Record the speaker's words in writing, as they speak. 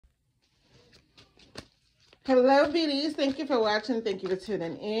Hello, beauties. Thank you for watching. Thank you for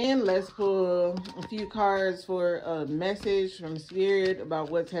tuning in. Let's pull a few cards for a message from Spirit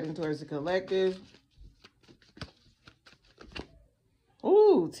about what's heading towards the collective.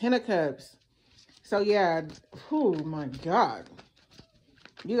 Ooh, 10 of Cups. So, yeah. Oh, my God.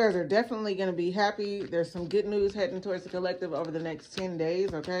 You guys are definitely going to be happy. There's some good news heading towards the collective over the next 10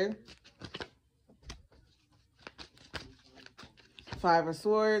 days, okay? 5 of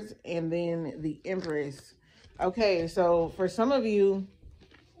Swords and then the Empress. Okay, so for some of you,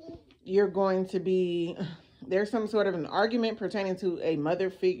 you're going to be, there's some sort of an argument pertaining to a mother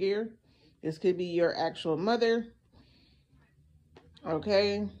figure. This could be your actual mother.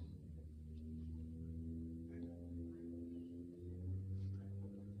 Okay.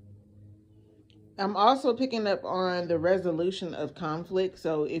 I'm also picking up on the resolution of conflict.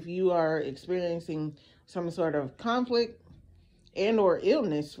 So if you are experiencing some sort of conflict and or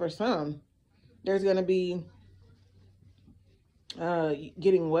illness for some, there's going to be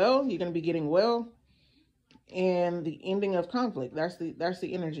getting well. You're going to be getting well. And the ending of conflict. That's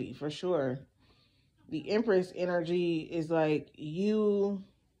the energy for sure. The Empress energy is like you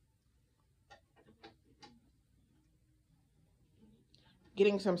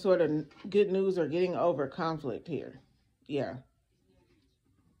getting some sort of good news or getting over conflict here. Yeah.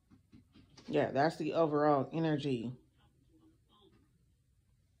 Yeah, that's the overall energy.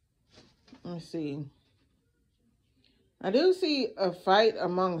 Let's see. I do see a fight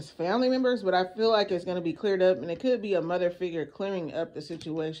amongst family members, but I feel like it's going to be cleared up, and it could be a mother figure clearing up the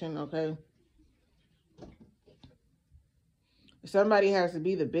situation, okay? Somebody has to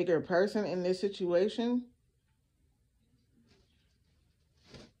be the bigger person in this situation.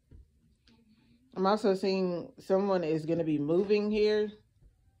 I'm also seeing someone is going to be moving here,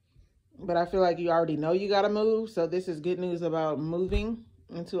 but I feel like you already know you got to move, so this is good news about moving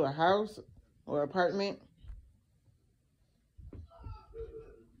into a house or apartment.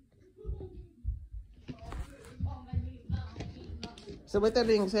 So with that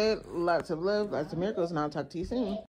being said, lots of love, lots of miracles, and I'll talk to you soon.